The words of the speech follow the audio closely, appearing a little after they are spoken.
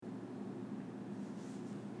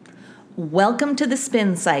Welcome to the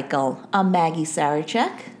Spin Cycle. I'm Maggie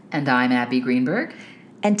Sarachek. And I'm Abby Greenberg.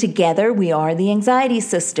 And together we are the Anxiety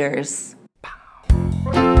Sisters.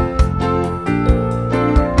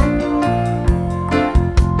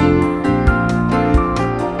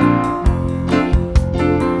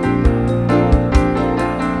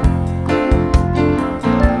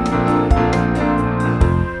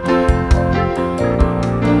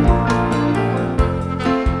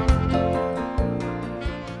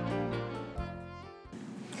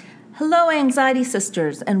 Hello, Anxiety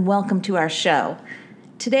Sisters, and welcome to our show.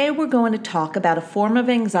 Today we're going to talk about a form of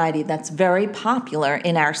anxiety that's very popular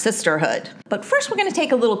in our sisterhood. But first we're going to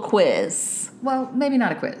take a little quiz. Well, maybe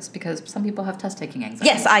not a quiz, because some people have test-taking anxiety.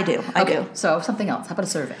 Yes, I do. I do. So something else. How about a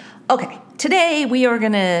survey? Okay, today we are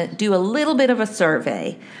going to do a little bit of a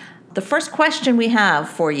survey. The first question we have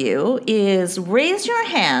for you is raise your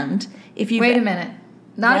hand if you... Wait a minute.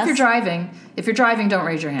 Not Yes? if you're driving. If you're driving, don't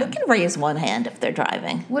raise your You hand. can raise one hand if they're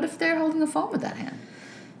driving. What if they're holding the phone with that hand?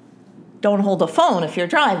 Don't hold a phone if you're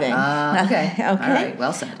driving. Okay. Okay. All right,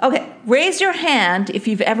 well said. Okay, raise your hand if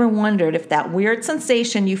you've ever wondered if that weird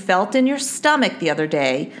sensation you felt in your stomach the other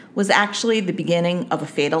day was actually the beginning of a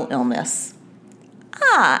fatal illness.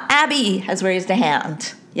 Abby has raised a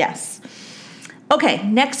hand. Yes. Okay,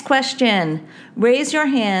 next question. Raise your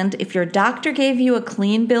hand if your doctor gave you a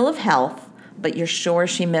clean bill of health, but you're sure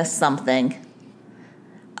she missed something.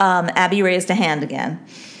 Abby raised a hand again,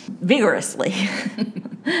 vigorously.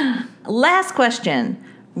 Last question.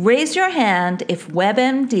 Raise your hand if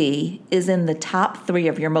WebMD is in the top 3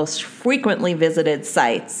 of your most frequently visited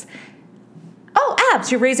sites. Oh,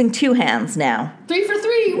 Abs, you're raising 2 hands now. 3 for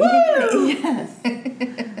 3. Woo! Yes.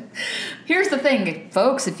 Here's the thing,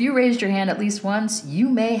 folks. If you raised your hand at least once, you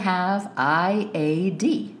may have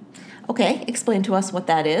IAD. Okay, explain to us what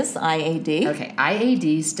that is, IAD. Okay,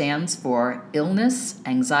 IAD stands for Illness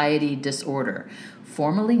Anxiety Disorder,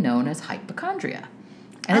 formerly known as hypochondria.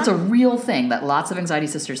 And it's a real thing that lots of anxiety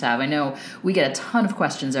sisters have. I know we get a ton of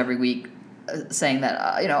questions every week saying that,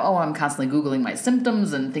 I'm constantly Googling my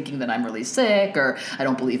symptoms and thinking that I'm really sick, or I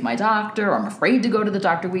don't believe my doctor, or I'm afraid to go to the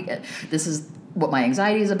doctor. This is what my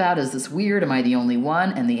anxiety is about. Is this weird? Am I the only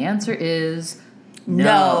one? And the answer is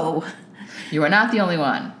No. You are not the only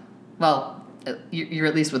one. Well, you're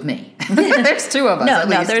at least with me. There's 2 of us. No, at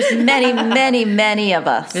least. there's many, many, many of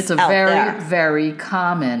us. It's a out very, there. very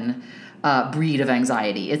common breed of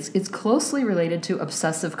anxiety. It's closely related to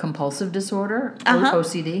obsessive compulsive disorder, or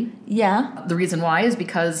OCD. Yeah. The reason why is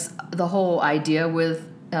because the whole idea with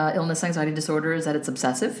illness anxiety disorder is that it's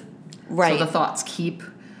obsessive. Right. So the thoughts keep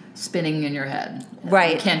spinning in your head.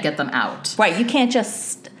 Right. You can't get them out. Right. You can't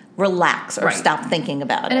just relax or Right. stop thinking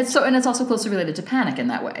about And it. it's also closely related to panic in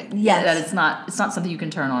that way. Yes. That it's not something you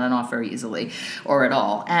can turn on and off very easily or at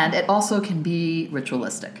all. And it also can be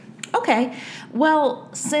ritualistic. Okay. Well,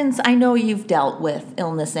 since I know you've dealt with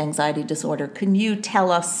illness anxiety disorder, can you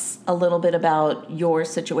tell us a little bit about your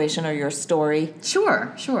situation or your story?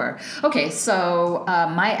 Sure. Okay, so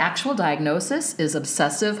my actual diagnosis is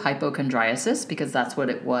obsessive hypochondriasis, because that's what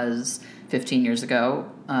it was 15 years ago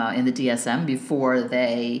in the DSM before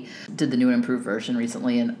they did the new and improved version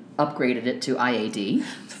recently and upgraded it to IAD.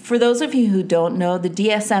 For those of you who don't know, the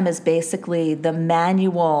DSM is basically the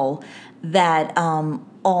manual that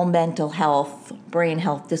all mental health, brain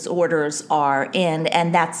health disorders are in,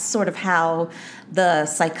 and that's sort of how the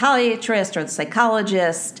psychiatrist or the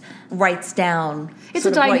psychologist writes down. It's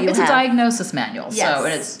sort of what you it's a have. diagnosis manual. Yes. So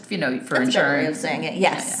it's for That's a better insurance. way of saying it.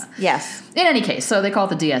 Yes. Yeah. Yes. In any case, so they call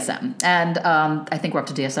it the DSM, and I think we're up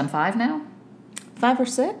to DSM-5 now. 5 or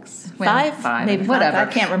 6? Well, 5? Maybe 5. whatever. I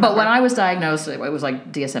can't remember. But when I was diagnosed, it was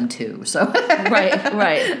like DSM-2. So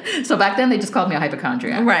Right. So back then they just called me a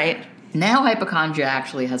hypochondriac. Right. Now hypochondria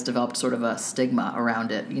actually has developed sort of a stigma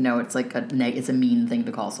around it. It's like it's a mean thing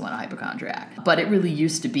to call someone a hypochondriac. But it really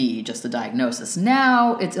used to be just a diagnosis.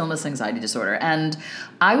 Now it's illness anxiety disorder. And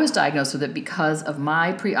I was diagnosed with it because of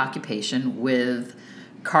my preoccupation with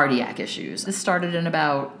cardiac issues. This started in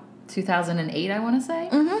about 2008, I want to say.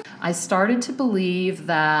 Mm-hmm. I started to believe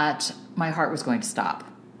that my heart was going to stop,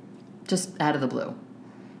 just out of the blue.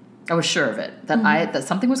 I was sure of it, that that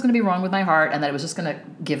something was going to be wrong with my heart and that it was just going to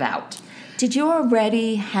give out. Did you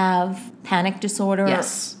already have panic disorder?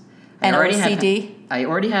 Yes. And OCD? I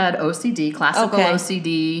already had OCD, classical Okay.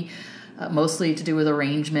 OCD, mostly to do with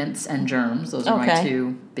arrangements and germs. Those are my Okay.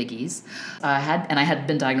 two biggies. I had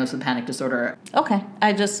been diagnosed with panic disorder. Okay.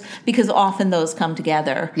 Because often those come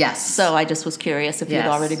together. Yes. So I just was curious if you'd Yes.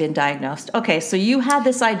 already been diagnosed. Okay, so you had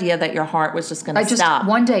this idea that your heart was just going I to just stop.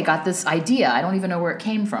 one day got this idea. I don't even know where it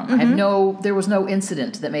came from. There was no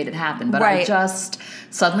incident that made it happen, but I Right. just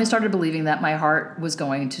suddenly started believing that my heart was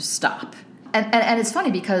going to stop. And it's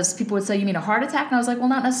funny because people would say, "You mean a heart attack?" And I was like, "Well,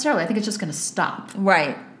 not necessarily. I think it's just going to stop.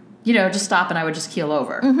 Right. Just stop, and I would just keel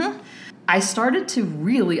over." I started to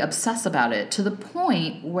really obsess about it to the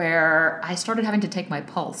point where I started having to take my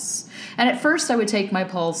pulse. And at first, I would take my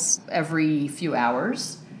pulse every few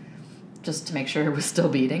hours just to make sure it was still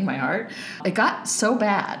beating, my heart. It got so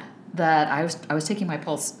bad that I was taking my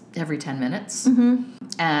pulse every 10 minutes.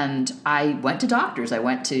 And I went to doctors. I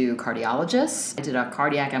went to cardiologists. I did a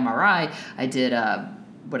cardiac MRI. I did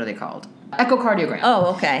what are they called? Echocardiogram.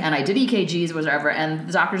 Oh, okay. And I did EKGs, whatever, and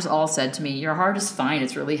the doctors all said to me, "Your heart is fine.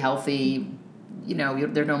 It's really healthy.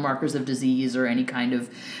 There are no markers of disease or any kind of...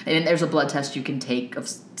 And there's a blood test you can take of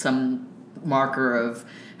some marker of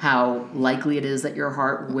how likely it is that your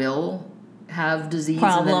heart will have disease in the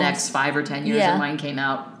Problems. next 5 or 10 years." Yeah. And mine came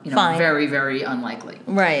out, Fine. very, very unlikely.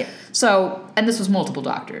 Right. So, and this was multiple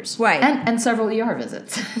doctors. Right. And several ER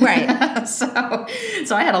visits. Right.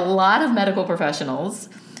 So I had a lot of medical professionals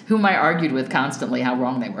whom I argued with constantly how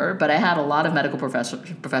wrong they were, but I had a lot of medical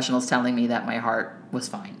professionals telling me that my heart was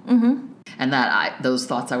fine. And that those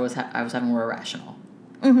thoughts I was having were irrational.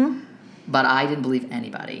 But I didn't believe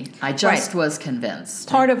anybody. I just Right. was convinced.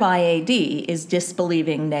 Part of IAD is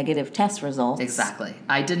disbelieving negative test results. Exactly.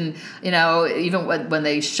 I didn't, even when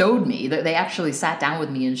they showed me, they actually sat down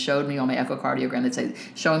with me and showed me on my echocardiogram. They'd say,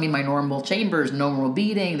 showing me my normal chambers, normal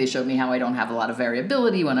beating. They showed me how I don't have a lot of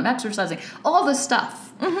variability when I'm exercising. All this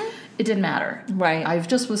stuff. It didn't matter. Right. I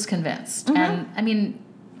just was convinced. And,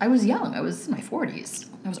 I was young. I was in my 40s.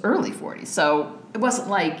 I was early 40s. So it wasn't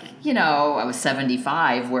like, I was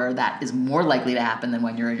 75 where that is more likely to happen than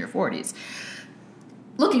when you're in your 40s.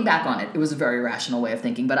 Looking back on it, it was a very rational way of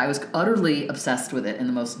thinking, but I was utterly obsessed with it in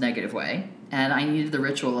the most negative way, and I needed the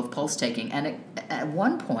ritual of pulse taking. And at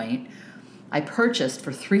one point, I purchased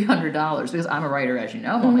for $300, because I'm a writer, as you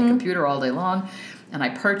know, I'm on my computer all day long, and I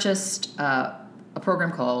purchased a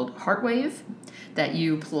program called HeartWave that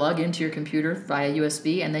you plug into your computer via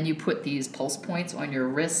USB, and then you put these pulse points on your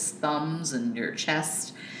wrists, thumbs, and your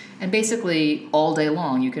chest, and basically all day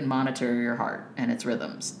long you can monitor your heart and its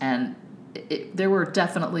rhythms. And there were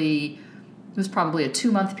definitely, it was probably a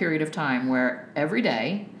 2-month period of time where every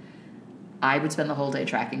day I would spend the whole day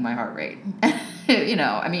tracking my heart rate.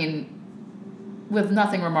 With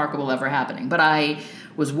nothing remarkable ever happening. But I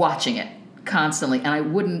was watching it constantly, and I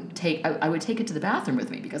would take it to the bathroom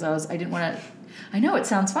with me because I didn't want to... I know it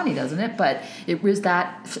sounds funny, doesn't it? But it was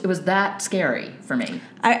that scary for me.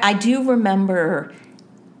 I do remember,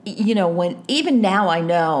 when even now I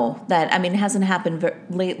know that, it hasn't happened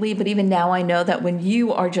lately, but even now I know that when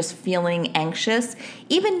you are just feeling anxious,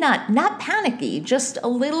 even not panicky, just a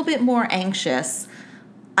little bit more anxious,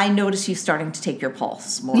 I notice you starting to take your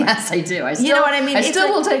pulse more. Yes, I do. I know what I mean? I It's still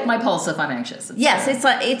like- will take my pulse if I'm anxious. Yes,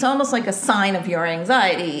 it's almost like a sign of your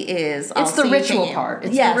anxiety is... It's the ritual part.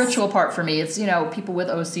 It's Yes. the ritual part for me. It's, people with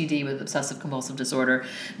OCD, with obsessive compulsive disorder,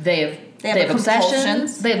 they have the obsessions.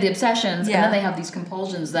 compulsions. They have the obsessions, Yeah. and then they have these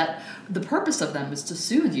compulsions that the purpose of them is to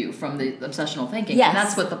soothe you from the obsessional thinking. Yes. And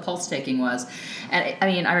that's what the pulse taking was.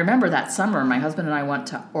 And I remember that summer, my husband and I went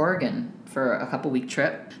to Oregon for a couple-week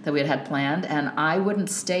trip that we had planned, and I wouldn't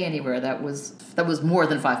stay anywhere that was more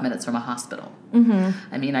than 5 minutes from a hospital.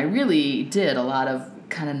 I really did a lot of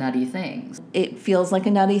kind of nutty things. It feels like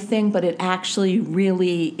a nutty thing, but it actually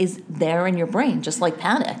really is there in your brain, just like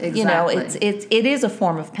panic. Exactly. It is a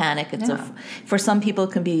form of panic. For some people,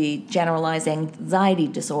 it can be generalized anxiety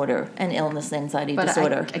disorder and illness anxiety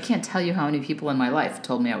disorder. I can't tell you how many people in my life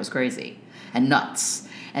told me I was crazy and nuts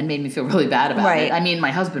and made me feel really bad about it.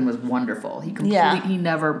 My husband was wonderful. He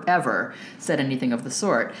never, ever said anything of the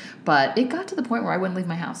sort. But it got to the point where I wouldn't leave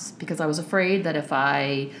my house because I was afraid that if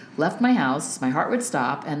I left my house, my heart would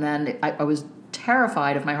stop, and then I was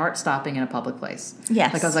terrified of my heart stopping in a public place.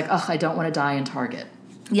 Yes. Like I was like, I don't want to die in Target.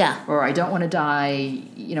 Yeah. Or I don't want to die,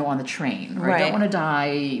 on the train. Or I don't want to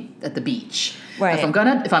die at the beach. Right.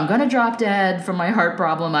 If I'm gonna drop dead from my heart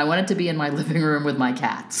problem, I want it to be in my living room with my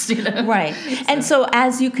cats. Right. And so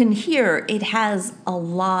as you can hear, it has a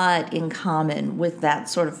lot in common with that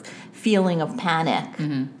sort of feeling of panic.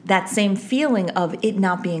 That same feeling of it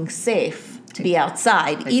not being safe. to be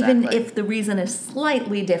outside, even Exactly. if the reason is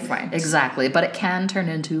slightly different. Exactly, but it can turn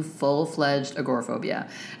into full-fledged agoraphobia.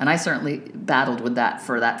 And I certainly battled with that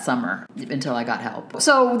for that summer until I got help.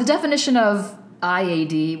 So the definition of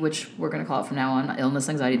IAD, which we're going to call it from now on, illness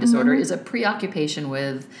anxiety disorder, is a preoccupation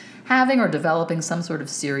with having or developing some sort of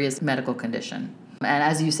serious medical condition. And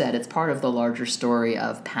as you said, it's part of the larger story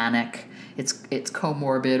of panic. It's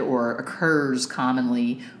comorbid or occurs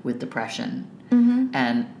commonly with depression.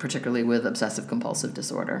 And particularly with obsessive compulsive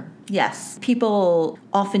disorder. Yes. People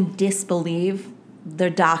often disbelieve their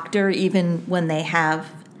doctor even when they have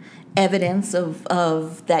evidence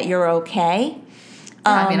of that you're okay.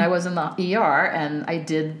 I mean, I was in the ER and I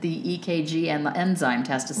did the EKG and the enzyme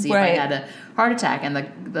test to see if I Right. had a heart attack. And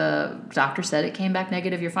the doctor said it came back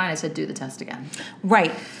negative, you're fine. I said, do the test again.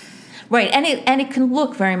 Right. Right. And it can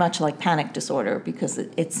look very much like panic disorder because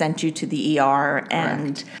it sent you to the ER.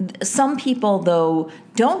 And some people, though,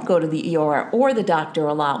 don't go to the ER or the doctor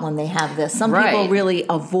a lot when they have this. Some people Right. really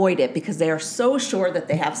avoid it because they are so sure that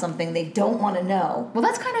they have something they don't want to know. Well,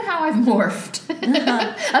 that's kind of how I've morphed. I'm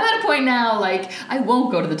at a point now, like, I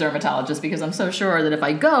won't go to the dermatologist because I'm so sure that if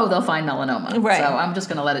I go, they'll find melanoma. Right. So I'm just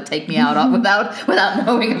going to let it take me out without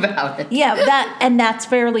knowing about it. Yeah, that's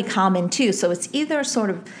fairly common too. So it's either sort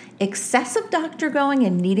of excessive doctor going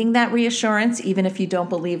and needing that reassurance, even if you don't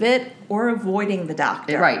believe it, or avoiding the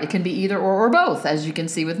doctor. Right. It can be either or both. As you can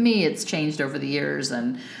see with me, it's changed over the years.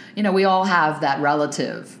 And, we all have that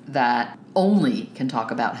relative that only can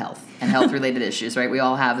talk about health and health-related issues, right? We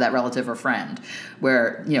all have that relative or friend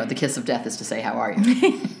where, the kiss of death is to say, how are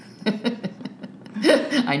you?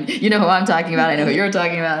 You know who I'm talking about. I know who you're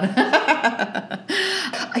talking about.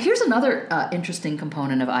 Here's another interesting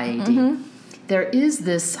component of IAD. There is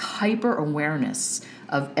this hyper-awareness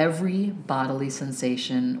of every bodily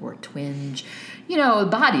sensation or twinge. The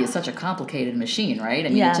body is such a complicated machine, right? I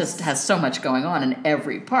mean, Yes. It just has so much going on in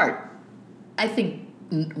every part. I think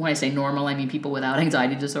when I say normal, I mean people without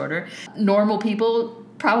anxiety disorder. Normal people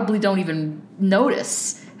probably don't even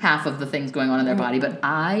notice half of the things going on in their body, but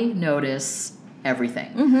I notice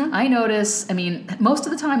everything. I notice, most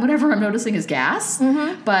of the time, whatever I'm noticing is gas,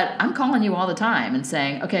 but I'm calling you all the time and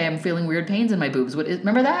saying, okay, I'm feeling weird pains in my boobs.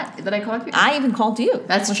 Remember that I called you? I even called you.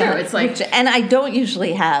 That's true. It's like, and I don't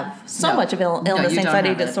usually have so much of illness you don't anxiety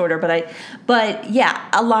have it. disorder, but yeah,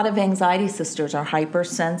 a lot of anxiety sisters are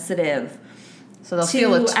hypersensitive. so they'll to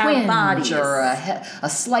feel a our twinge bodies. or a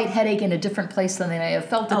slight headache in a different place than they may have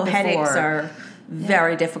felt it before. Headaches are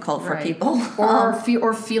very difficult for Right. people.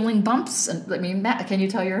 Or feeling bumps. And Matt, can you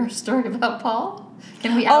tell your story about Paul?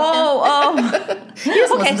 Can we out him? Oh. He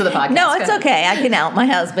doesn't listen to the podcast. No, Go it's ahead. okay. I can out my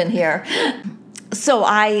husband here. So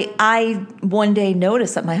I one day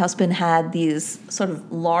noticed that my husband had these sort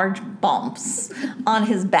of large bumps on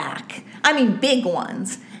his back. I mean, big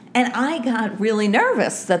ones. And I got really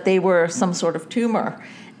nervous that they were some sort of tumor.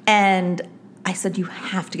 And I said, you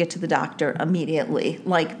have to get to the doctor immediately.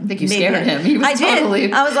 I think you scared him. He was I totally-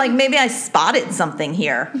 did. I was like, maybe I spotted something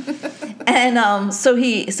here. And so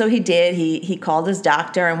he did. He called his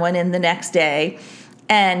doctor and went in the next day.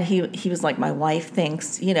 And he was like, my wife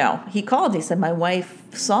thinks, he called. He said, my wife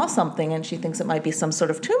saw something and she thinks it might be some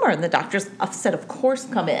sort of tumor. And the doctor said, of course,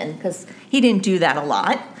 come in, because he didn't do that a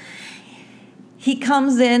lot. He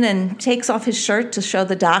comes in and takes off his shirt to show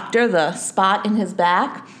the doctor the spot in his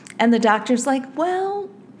back. And the doctor's like, well,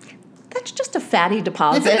 that's just a fatty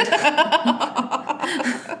deposit.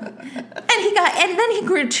 And then he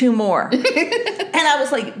grew 2 more. And I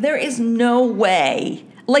was like, there is no way.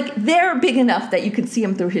 They're big enough that you could see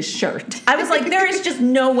him through his shirt. I was like, there is just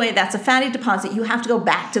no way that's a fatty deposit. You have to go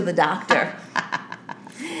back to the doctor.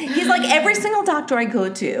 He's like, every single doctor I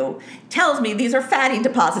go to tells me these are fatty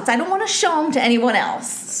deposits. I don't want to show them to anyone else.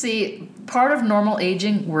 See, part of normal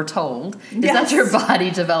aging, we're told, is Yes. that your body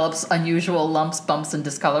develops unusual lumps, bumps, and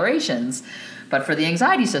discolorations. But for the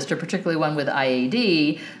anxiety sister, particularly one with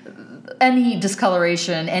IAD, any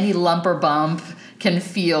discoloration, any lump or bump can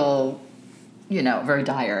feel, very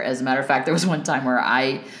dire. As a matter of fact, there was one time where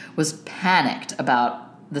I was panicked about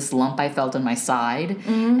this lump I felt on my side.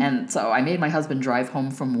 And so I made my husband drive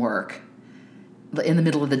home from work in the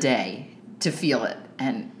middle of the day to feel it.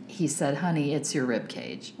 And he said, honey, it's your rib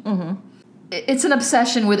cage. It's an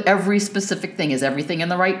obsession with every specific thing. Is everything in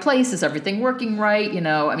the right place? Is everything working right? And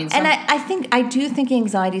I do think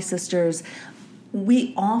anxiety sisters,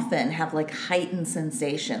 we often have heightened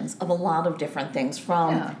sensations of a lot of different things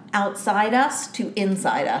from outside us to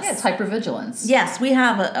inside us. it's hypervigilance. Yes, we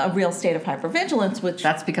have a real state of hypervigilance, which...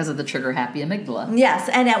 That's because of the trigger-happy amygdala. Yes,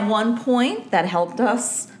 and at one point that helped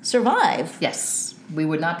us survive. Yes. We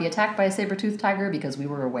would not be attacked by a saber-toothed tiger because we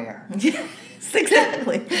were aware. Yes. Yes,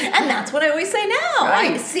 exactly. And that's what I always say now.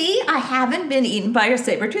 Right. I haven't been eaten by a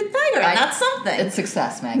saber-toothed tiger, and that's something. It's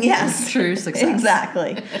success, Maggie. Yes. It's true success.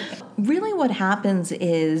 Exactly. Really what happens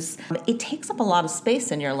is it takes up a lot of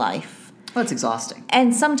space in your life. Well, it's exhausting.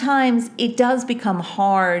 And sometimes it does become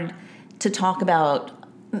hard to talk about.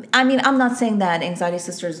 I mean, I'm not saying that Anxiety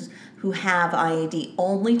Sisters who have IAD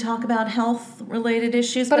only talk about health-related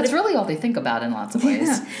issues. But it's really all they think about in lots of ways.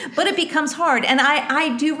 Yeah. But it becomes hard. And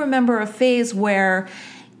I do remember a phase where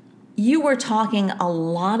you were talking a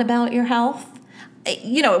lot about your health.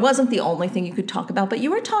 You know, it wasn't the only thing you could talk about, but you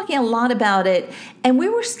were talking a lot about it, and we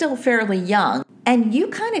were still fairly young. And you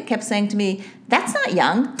kind of kept saying to me, that's not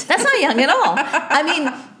young. That's not young at all. I mean,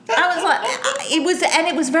 I was like,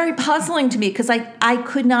 it was very puzzling to me because I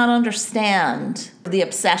could not understand the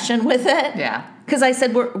obsession with it. Yeah. Because I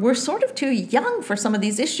said, we're sort of too young for some of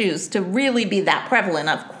these issues to really be that prevalent.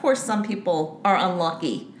 Of course, some people are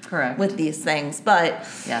unlucky Correct. with these things, but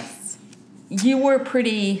Yes. you were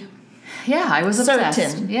pretty... Yeah, I was obsessed.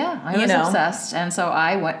 Certain, Yeah, I was obsessed. And so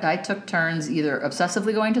I took turns either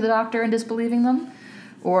obsessively going to the doctor and disbelieving them,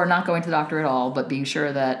 or not going to the doctor at all, but being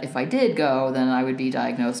sure that if I did go, then I would be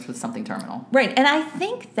diagnosed with something terminal. Right. And I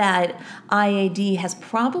think that IAD has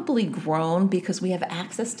probably grown because we have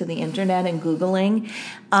access to the internet and Googling.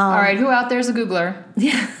 All right, who out there's a Googler?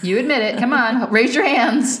 Yeah. You admit it. Come on, raise your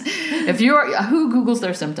hands. If you are, who Googles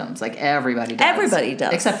their symptoms? Like everybody does. Everybody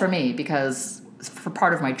does. Except for me, because for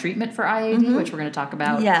part of my treatment for IAD, which we're going to talk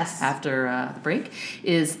about after the break,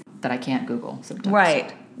 is that I can't Google symptoms.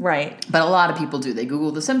 Right. Right. But a lot of people do. They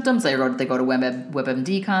Google the symptoms. They go to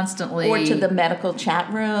WebMD constantly. Or to the medical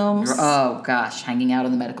chat rooms. Oh, gosh. Hanging out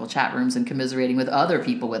in the medical chat rooms and commiserating with other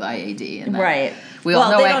people with IAD. And right. We all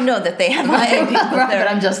know they don't know that they have IAD. But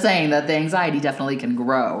I'm just saying that the anxiety definitely can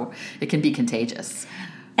grow. It can be contagious.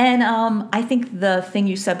 And I think the thing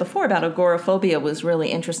you said before about agoraphobia was really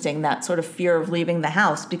interesting, that sort of fear of leaving the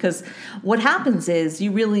house, because what happens is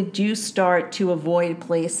you really do start to avoid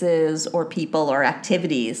places or people or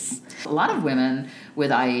activities. A lot of women with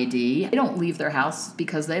IAD, they don't leave their house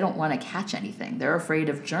because they don't want to catch anything. They're afraid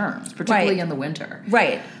of germs, particularly in the winter.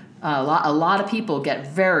 Right. A lot of people get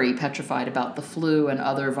very petrified about the flu and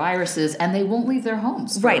other viruses, and they won't leave their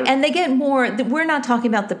homes. Right, and they get more... We're not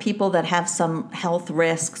talking about the people that have some health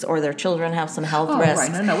risks or their children have some health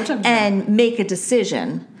risks. Right. No, we're talking and make a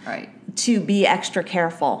decision to be extra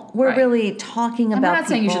careful. We're really talking about I'm not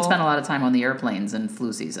saying you should spend a lot of time on the airplanes in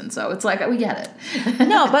flu season, so it's like, we get it.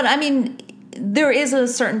 No, but I mean, there is a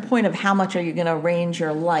certain point of how much are you going to arrange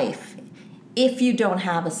your life if you don't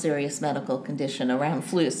have a serious medical condition around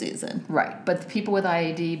flu season. Right. But people with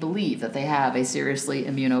IAD believe that they have a seriously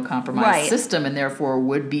immunocompromised system and therefore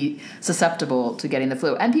would be susceptible to getting the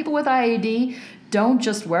flu. And people with IAD don't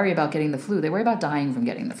just worry about getting the flu, they worry about dying from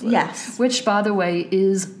getting the flu. Yes. Which, by the way,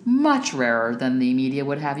 is much rarer than the media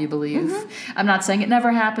would have you believe. Mm-hmm. I'm not saying it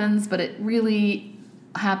never happens, but it really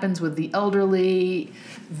happens with the elderly,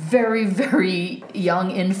 very, very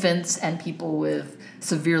young infants, and people with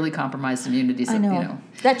severely compromised immunity. I know.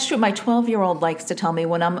 That's true. My 12-year-old likes to tell me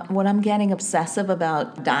when I'm getting obsessive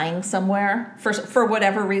about dying somewhere for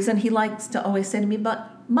whatever reason, he likes to always say to me, "But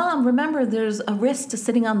Mom, remember there's a risk to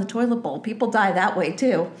sitting on the toilet bowl. People die that way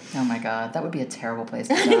too." Oh my God, that would be a terrible place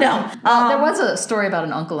to die. I know. There was a story about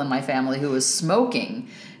an uncle in my family who was smoking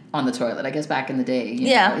on the toilet. I guess back in the day, you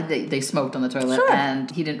know, they smoked on the toilet, and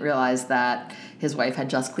he didn't realize that his wife had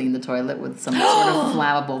just cleaned the toilet with some sort of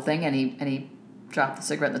flammable thing, and he dropped the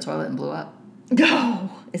cigarette in the toilet and blew up. No.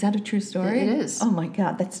 Is that a true story? It is. Oh my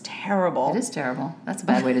God, that's terrible. It is terrible. That's a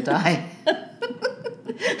bad way to die.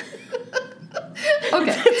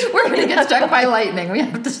 Okay, we're going to get struck by lightning. We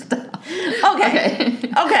have to stop.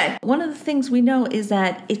 Okay. One of the things we know is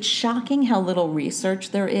that it's shocking how little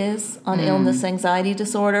research there is on illness anxiety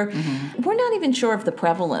disorder. Mm-hmm. We're not even sure of the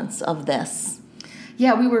prevalence of this.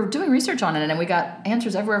 Yeah, we were doing research on it, and we got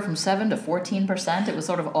answers everywhere from 7 to 14%. It was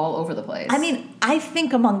sort of all over the place. I mean, I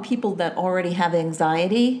think among people that already have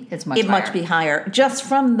anxiety, it must be higher. Just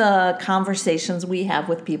from the conversations we have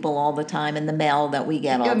with people all the time and the mail that we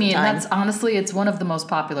get all the time. I mean, that's honestly, it's one of the most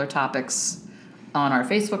popular topics on our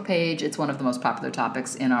Facebook page. It's one of the most popular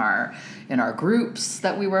topics in our groups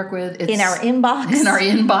that we work with. It's in our inbox. In our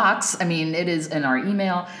inbox. I mean, it is in our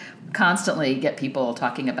email. Constantly get people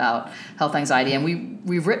talking about health anxiety, and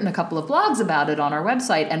we've written a couple of blogs about it on our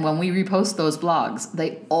website, and when we repost those blogs,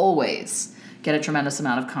 they always get a tremendous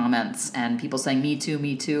amount of comments and people saying me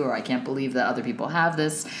too, or I can't believe that other people have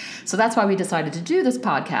this. So that's why we decided to do this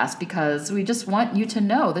podcast, because we just want you to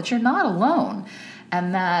know that you're not alone,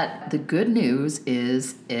 and that the good news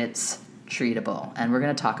is it's treatable, and we're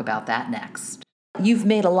going to talk about that next. you've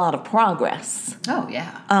made a lot of progress Oh,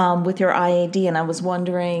 yeah. with your IAD, and I was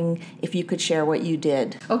wondering if you could share what you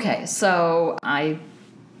did. Okay, so I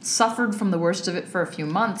suffered from the worst of it for a few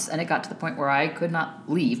months, and it got to the point where I could not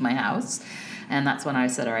leave my house. And that's when I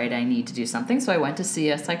said, all right, I need to do something. So I went to see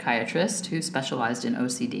a psychiatrist who specialized in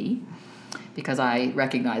OCD because I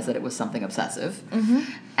recognized that it was something obsessive.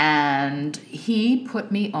 And he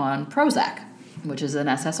put me on Prozac, which is an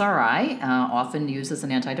SSRI, often used as an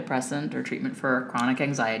antidepressant or treatment for chronic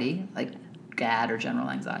anxiety, like GAD or general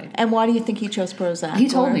anxiety. And why do you think he chose Prozac? He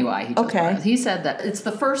told me why he chose Okay. Prozac. He said that it's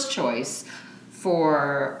the first choice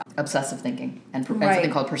for obsessive thinking and Right. something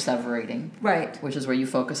called perseverating, Right. which is where you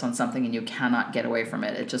focus on something and you cannot get away from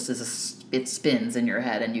it. It just it spins in your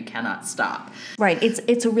head and you cannot stop. Right.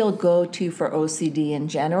 It's a real go-to for OCD in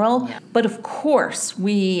general. Yeah. But of course,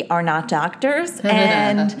 we are not doctors,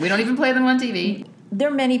 and we don't even play them on TV. there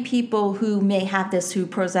are many people who may have this who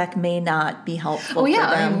Prozac may not be helpful Oh yeah,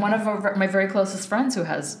 for them. I mean, one of my very closest friends who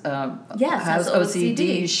has has OCD,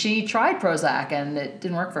 OCD. she tried Prozac and it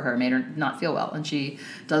didn't work for her, made her not feel well, and she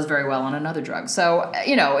does very well on another drug. So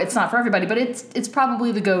it's not for everybody, but it's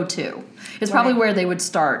probably the go-to. It's probably Right. where they would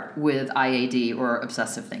start with IAD or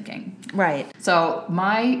obsessive thinking. Right. So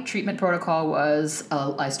my treatment protocol was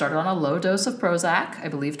I started on a low dose of Prozac, I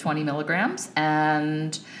believe 20 milligrams,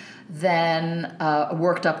 and then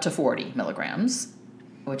worked up to 40 milligrams,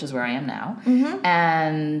 which is where I am now.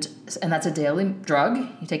 And that's a daily drug.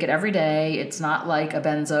 You take it every day. It's not like a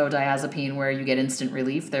benzodiazepine where you get instant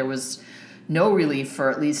relief. There was no relief for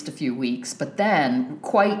at least a few weeks, but then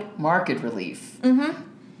quite marked relief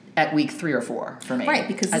at week 3 or 4 for me. Right,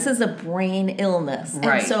 because this is a brain illness.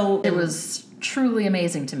 Right. And so it was truly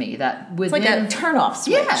amazing to me that within... it's like a turn-off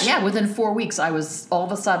switch. Yeah, within 4 weeks, I was all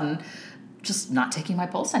of a sudden just not taking my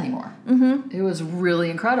pulse anymore. It was really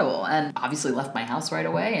incredible, and obviously left my house right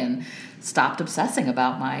away and stopped obsessing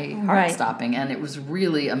about my heart Right. stopping, and it was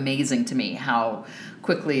really amazing to me how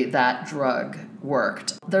quickly that drug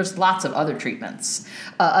worked. There's lots of other treatments.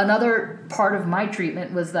 Another part of my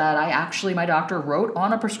treatment was that my doctor wrote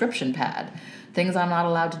on a prescription pad things I'm not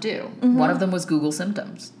allowed to do. One of them was Google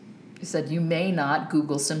symptoms. He said, you may not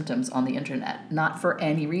Google symptoms on the internet, not for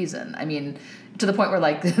any reason. I mean, to the point where,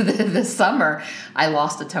 like, this summer, I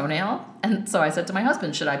lost a toenail. And so I said to my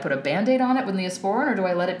husband, should I put a Band-Aid on it with Neosporin, or do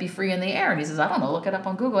I let it be free in the air? And he says, I don't know, look it up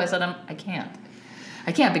on Google. I said, I can't.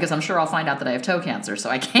 I can't, because I'm sure I'll find out that I have toe cancer, so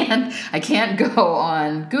I can't go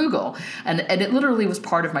on Google. And it literally was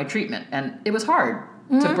part of my treatment, and it was hard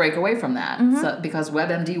to break away from that, because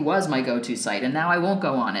WebMD was my go-to site, and now I won't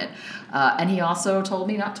go on it. And he also told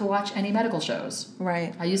me not to watch any medical shows.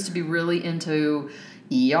 Right. I used to be really into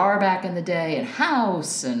ER back in the day, and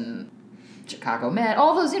House, and Chicago Med,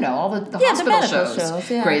 all those, all the hospital medical shows,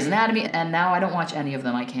 yeah. Grey's Anatomy, and now I don't watch any of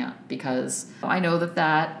them. I can't, because I know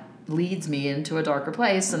that leads me into a darker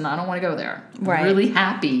place, and I don't want to go there. Right. I'm really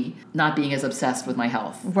happy not being as obsessed with my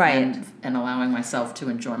health, Right. and allowing myself to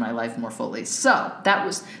enjoy my life more fully. So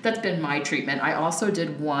that's been my treatment. I also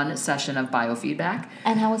did one session of biofeedback.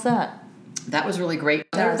 And how was that? That was really great.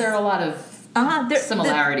 Yes. There are a lot of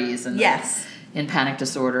similarities in panic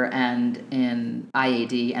disorder and in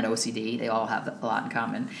IAD and OCD. They all have a lot in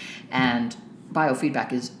common. And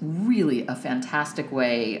biofeedback is really a fantastic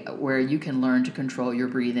way where you can learn to control your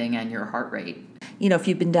breathing and your heart rate. If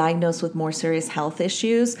you've been diagnosed with more serious health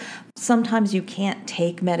issues, sometimes you can't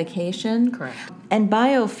take medication. Correct. And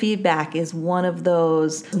biofeedback is one of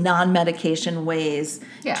those non-medication ways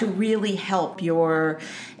Yeah. to really help your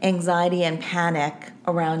anxiety and panic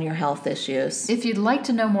around your health issues. If you'd like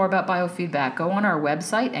to know more about biofeedback, go on our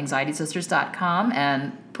website, anxietysisters.com,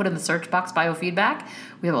 and put in the search box biofeedback.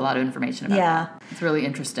 We have a lot of information about that. It's really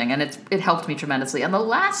interesting, and it helped me tremendously. And the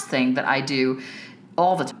last thing that I do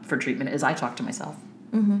all the time for treatment is I talk to myself.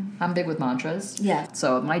 I'm big with mantras. Yeah.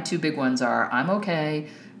 So my 2 big ones are, I'm okay,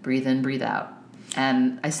 breathe in, breathe out.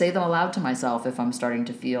 And I say them aloud to myself if I'm starting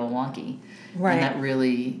to feel wonky. Right.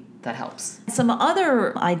 And that helps. Some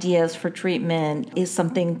other ideas for treatment is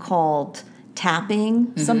something called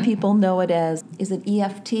tapping. Some people know it as, is it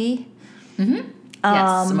EFT?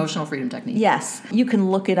 Yes, emotional freedom technique. Yes. You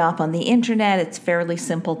can look it up on the internet. It's fairly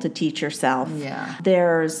simple to teach yourself. Yeah.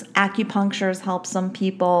 There's acupuncture helps some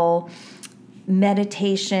people.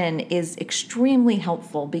 Meditation is extremely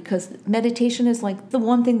helpful because meditation is like the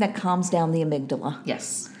one thing that calms down the amygdala.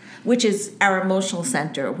 Yes. Which is our emotional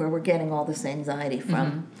center where we're getting all this anxiety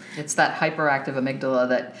from. It's that hyperactive amygdala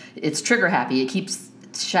that it's trigger happy. It keeps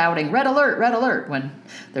shouting red alert when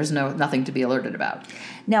there's nothing to be alerted about.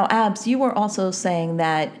 Now, Abs, you were also saying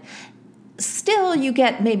that still you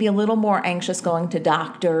get maybe a little more anxious going to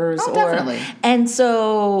doctors. Oh, definitely. And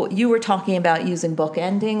so you were talking about using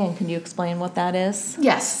bookending, and can you explain what that is?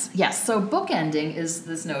 Yes. So bookending is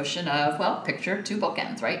this notion of, well, picture two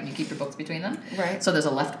bookends, right? And you keep your books between them. Right. So there's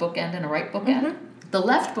a left bookend and a right bookend. Mm-hmm. The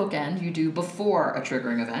left bookend you do before a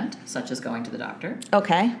triggering event, such as going to the doctor.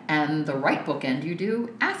 Okay. And the right bookend you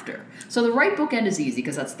do after. So the right bookend is easy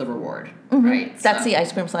because that's the reward, right? That's the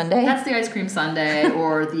ice cream sundae. That's the ice cream sundae,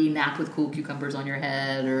 or the nap with cool cucumbers on your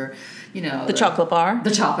head, or, the chocolate bar.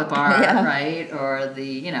 The chocolate bar, right? Or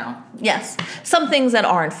the, Yes. Some things that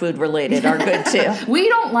aren't food related are good too. We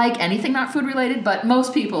don't like anything not food related, but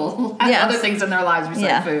most people have other things in their lives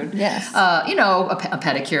besides food. Yes. A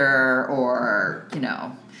pedicure, or,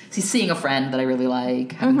 seeing a friend that I really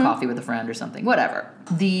like, having coffee with a friend or something, whatever.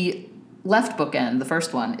 The left bookend, the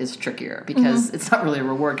first one, is trickier because it's not really a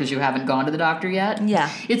reward because you haven't gone to the doctor yet.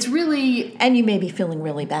 Yeah. It's really... And you may be feeling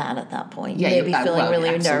really bad at that point. You may be feeling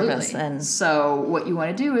really nervous. And so what you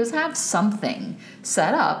want to do is have something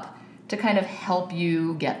set up to kind of help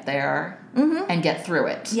you get there and get through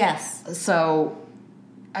it. Yes. So,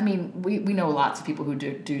 I mean, we know lots of people who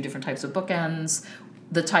do different types of bookends.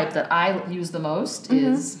 The type that I use the most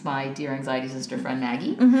is my dear anxiety sister friend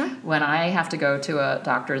Maggie. When I have to go to a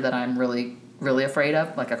doctor that I'm really, really afraid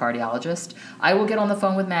of, like a cardiologist, I will get on the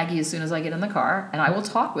phone with Maggie as soon as I get in the car, and I will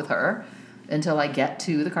talk with her until I get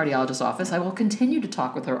to the cardiologist's office. I will continue to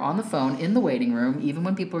talk with her on the phone in the waiting room, even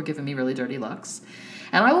when people are giving me really dirty looks.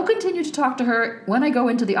 And I will continue to talk to her when I go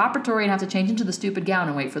into the operatory and have to change into the stupid gown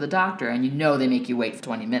and wait for the doctor, and they make you wait for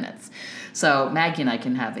 20 minutes. So Maggie and I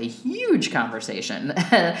can have a huge conversation.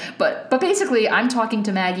 but basically, I'm talking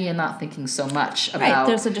to Maggie and not thinking so much about... Right,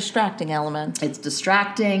 there's a distracting element. It's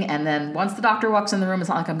distracting, and then once the doctor walks in the room, it's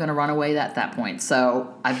not like I'm going to run away at that point.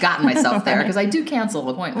 So I've gotten myself there, because I do cancel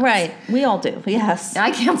appointments. Right, we all do, yes.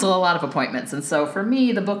 I cancel a lot of appointments, and so for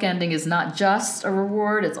me, the bookending is not just a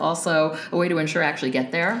reward, it's also a way to ensure I actually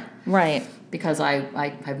get there. Right. Because I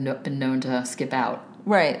have been known to skip out.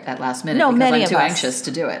 Right. At last minute because I'm too anxious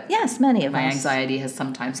to do it. Yes, many of us. My anxiety has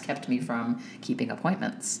sometimes kept me from keeping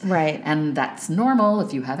appointments. Right. And that's normal.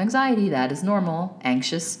 If you have anxiety, that is normal.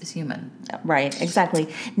 Anxious is human. Right,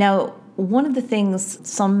 exactly. Now, one of the things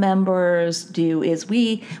some members do is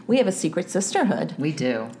we have a secret sisterhood. We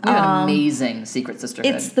do. We have an amazing secret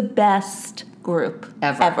sisterhood. It's the best group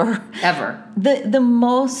ever. The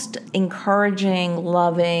most encouraging,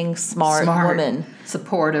 loving, smart women.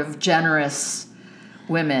 Supportive, generous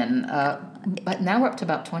women. But now we're up to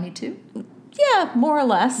about 22. Yeah, more or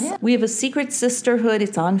less. Yeah. We have a secret sisterhood.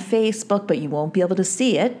 It's on Facebook, but you won't be able to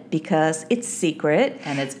see it because it's secret.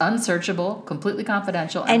 And it's unsearchable, completely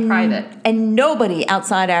confidential, and private. And nobody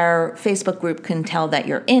outside our Facebook group can tell that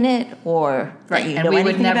you're in it or that you know anything about it. And we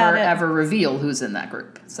would never, ever reveal who's in that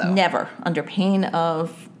group. So never, under pain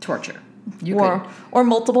of... torture. Or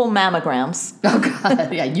multiple mammograms. Oh,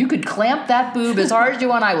 God. Yeah, you could clamp that boob as hard as you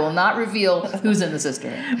want. I will not reveal who's in the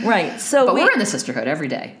sisterhood. Right. But we're in the sisterhood every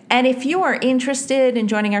day. And if you are interested in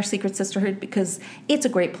joining our secret sisterhood, because it's a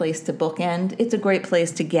great place to bookend, it's a great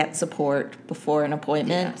place to get support before an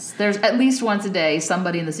appointment. Yes. There's at least once a day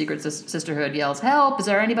somebody in the secret sisterhood yells, "Help, is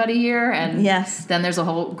there anybody here?" And then there's a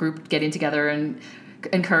whole group getting together and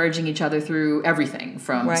encouraging each other through everything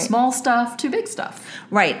from small stuff to big stuff.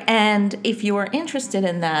 Right. And if you are interested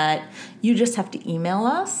in that, you just have to email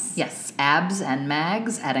us. Yes,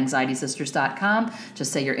 absandmags@anxietysisters.com.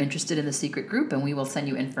 Just say you're interested in the secret group and we will send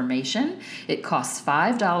you information. It costs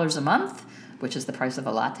 $5 a month, which is the price of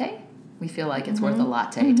a latte. We feel like it's worth a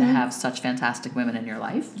latte to have such fantastic women in your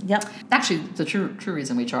life. Yep. Actually, the true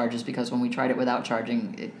reason we charge is because when we tried it without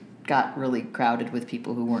charging, it got really crowded with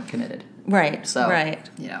people who weren't committed. Right. So, right.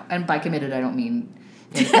 And by committed, I don't mean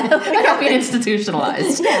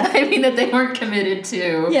institutionalized. I mean that they weren't committed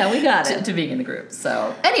to to being in the group.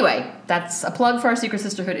 So anyway, that's a plug for our secret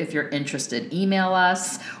sisterhood. If you're interested, email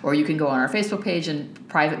us, or you can go on our Facebook page and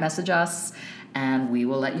private message us, and we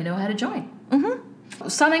will let you know how to join.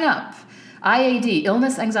 Summing up, IAD,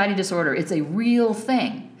 illness anxiety disorder, it's a real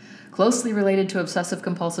thing, closely related to obsessive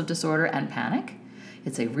compulsive disorder and panic.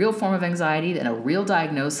 It's a real form of anxiety and a real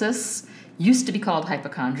diagnosis. Used to be called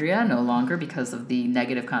hypochondria, no longer because of the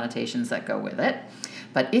negative connotations that go with it.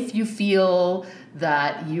 But if you feel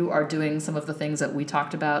that you are doing some of the things that we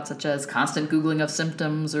talked about, such as constant Googling of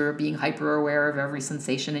symptoms or being hyper-aware of every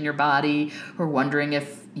sensation in your body, or wondering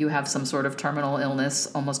if you have some sort of terminal illness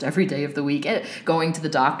almost every day of the week, going to the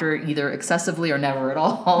doctor either excessively or never at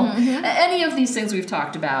all, any of these things we've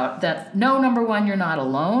talked about, that number one, you're not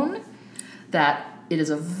alone, that it is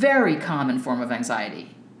a very common form of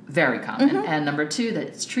anxiety. Very common. And number two, that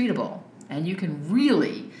it's treatable. and you can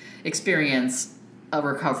really experience a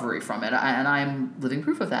recovery from it. And I'm living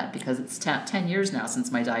proof of that because it's 10 years now since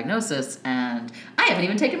my diagnosis, and I haven't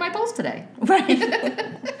even taken my pulse today. Right.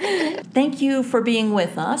 Thank you for being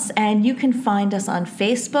with us. And you can find us on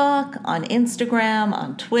Facebook, on Instagram,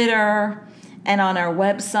 on Twitter, and on our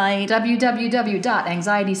website.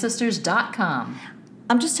 www.anxietysisters.com.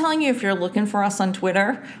 I'm just telling you, if you're looking for us on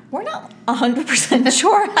Twitter, we're not 100%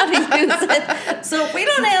 sure how to use it. So if we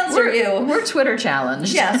don't answer We're Twitter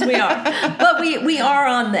challenged. Yes, we are. But we are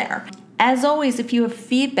on there. As always, if you have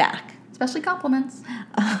feedback, especially compliments,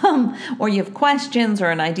 or you have questions or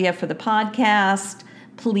an idea for the podcast,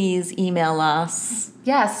 please email us.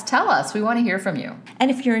 Yes, tell us. We want to hear from you.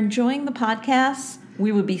 And if you're enjoying the podcast,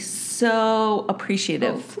 we would be so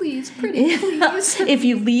appreciative. Oh, please, pretty please. If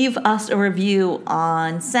you leave us a review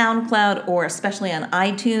on SoundCloud or especially on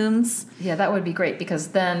iTunes. Yeah, that would be great, because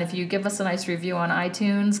then if you give us a nice review on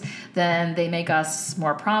iTunes, then they make us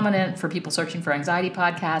more prominent for people searching for anxiety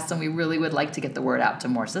podcasts, and we really would like to get the word out to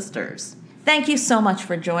more sisters. Thank you so much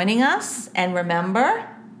for joining us, and remember,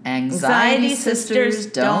 Anxiety Sisters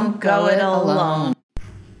don't go it alone.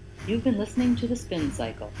 You've been listening to The Spin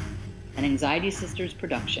Cycle, an Anxiety Sisters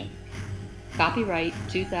production. Copyright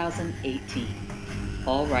 2018.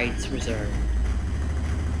 All rights reserved.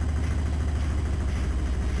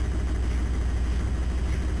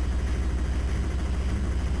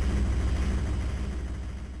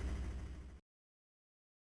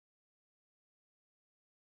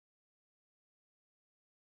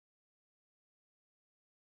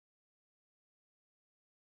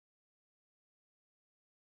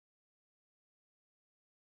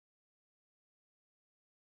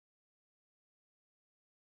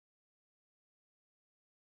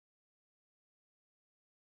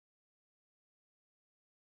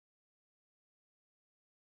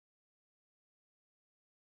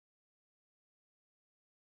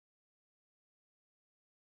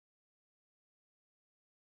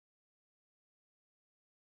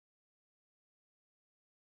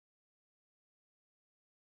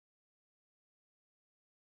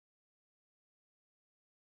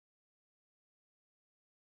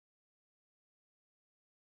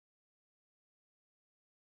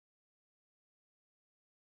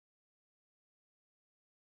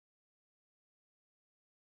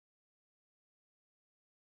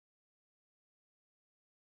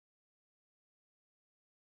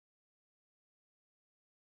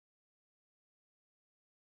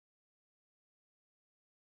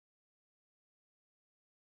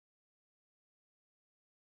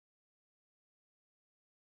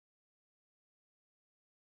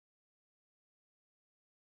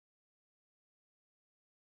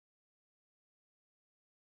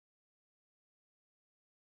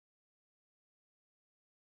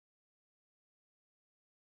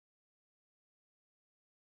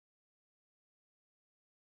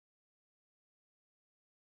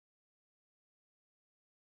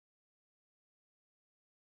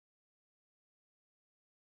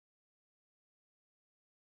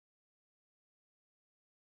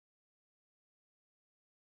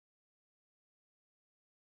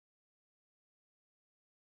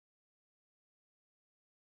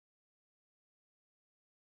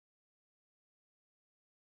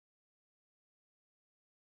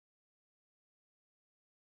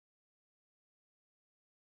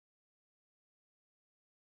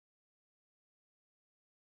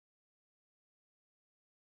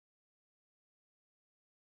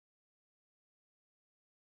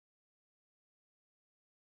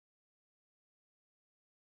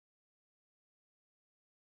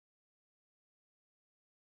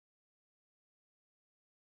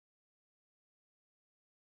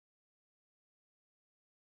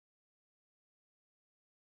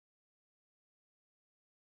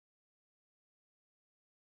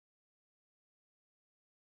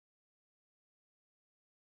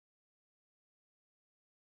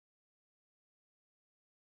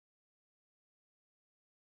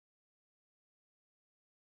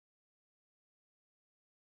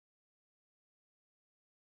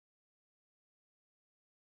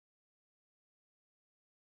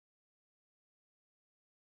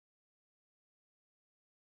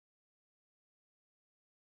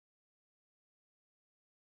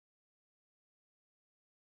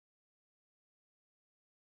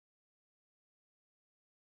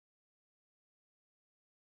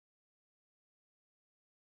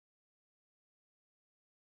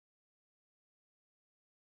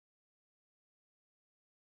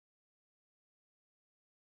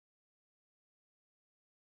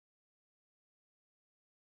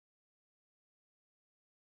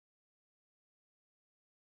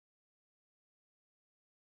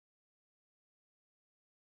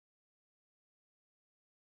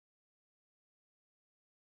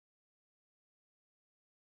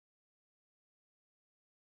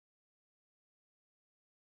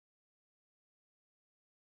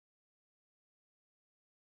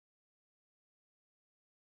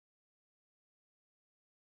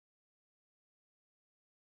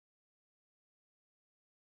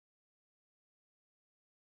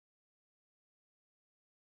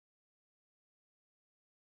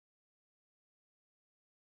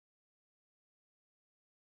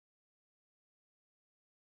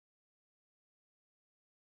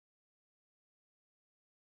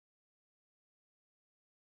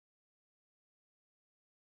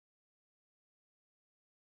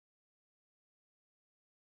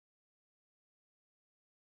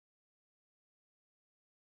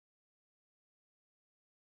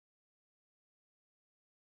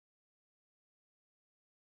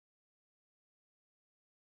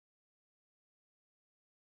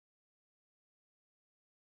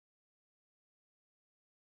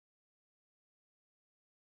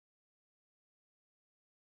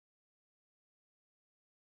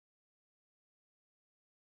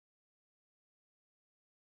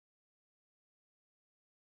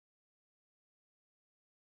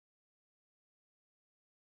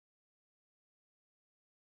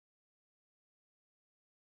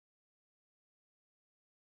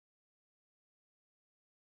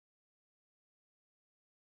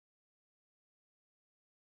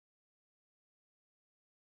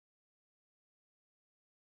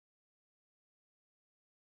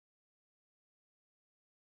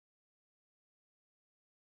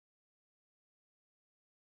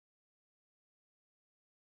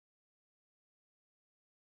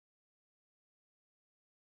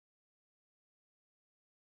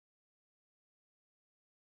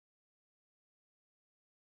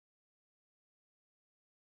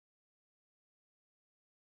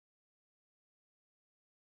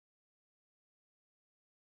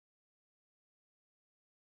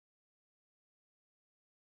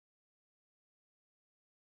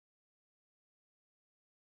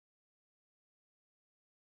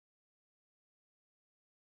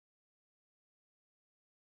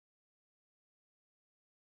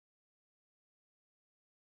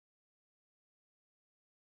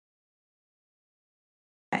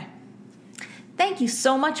 Thank you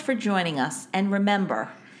so much for joining us. And remember,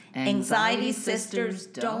 Anxiety Sisters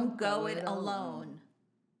don't go it alone.